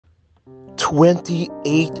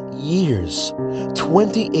28 years.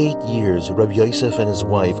 28 years Rabbi Yosef and his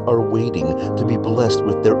wife are waiting to be blessed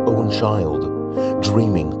with their own child,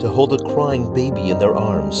 dreaming to hold a crying baby in their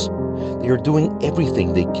arms. They are doing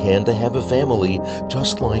everything they can to have a family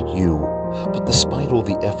just like you. But despite all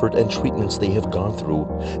the effort and treatments they have gone through,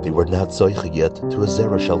 they were not zoiche yet to a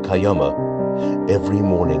zera shel kayama. Every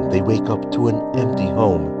morning they wake up to an empty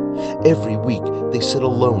home. Every week they sit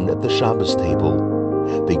alone at the Shabbos table.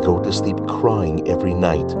 They go to sleep crying every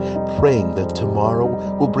night, praying that tomorrow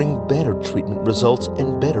will bring better treatment results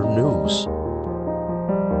and better news.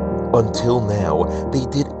 Until now, they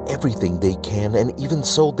did everything they can and even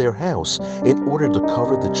sold their house in order to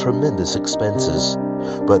cover the tremendous expenses.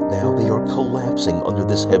 But now they are collapsing under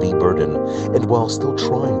this heavy burden, and while still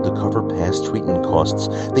trying to cover past treatment costs,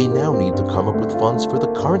 they now need to come up with funds for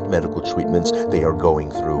the current medical treatments they are going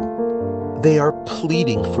through. They are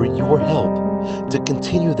pleading for your help to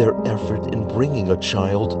continue their effort in bringing a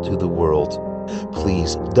child to the world.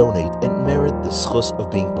 Please donate and merit the schus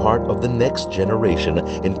of being part of the next generation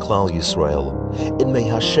in Klal Yisrael. And may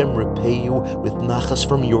Hashem repay you with nachas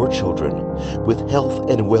from your children, with health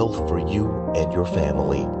and wealth for you and your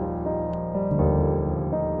family.